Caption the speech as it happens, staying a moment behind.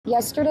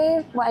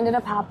yesterday, what ended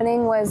up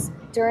happening was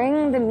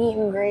during the meet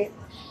and greet,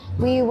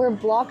 we were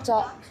blocked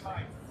up.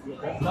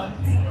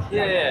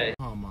 Yeah.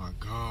 Oh my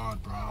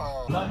god,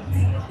 bro.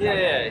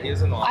 Yeah, he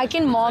was in the I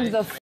can mog the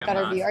f out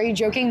of you. Are you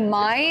joking?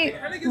 My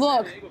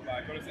look.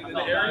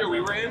 The area we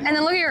were in. And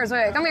then look at yours.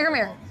 Wait, come here, come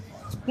here.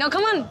 No,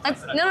 come on.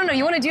 That's, no.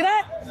 You want to do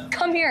that?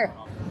 Come here.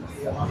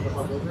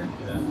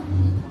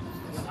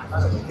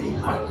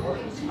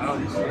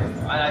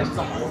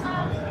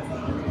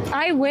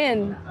 I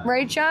win,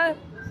 right, chat?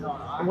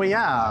 Well,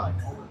 yeah.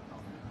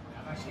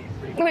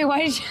 Wait,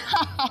 why did you?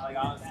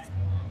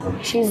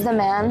 She's the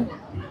man.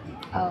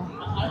 Oh.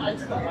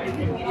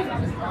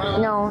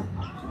 No.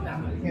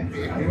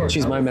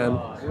 She's my man.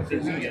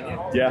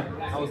 Yeah.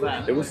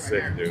 It was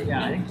sick, dude.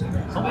 Yeah,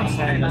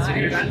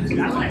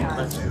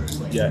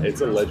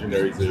 it's a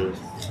legendary zoo.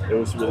 It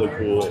was really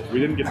cool. We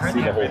didn't get to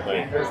see the whole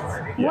thing.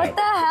 What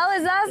the hell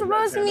is that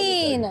supposed to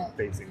mean?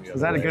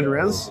 Is that a good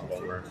riz?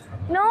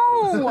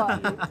 No!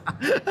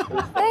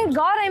 Thank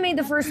God I made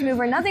the first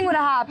mover. Nothing would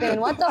have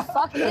happened. What the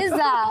fuck is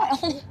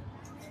that?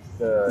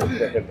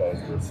 The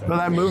hippos. No,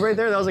 that move right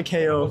there, that was a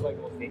KO.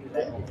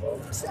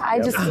 I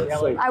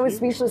was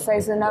speechless,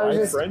 Tyson. I was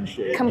just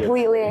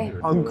completely.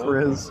 On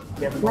Chris.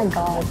 My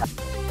God.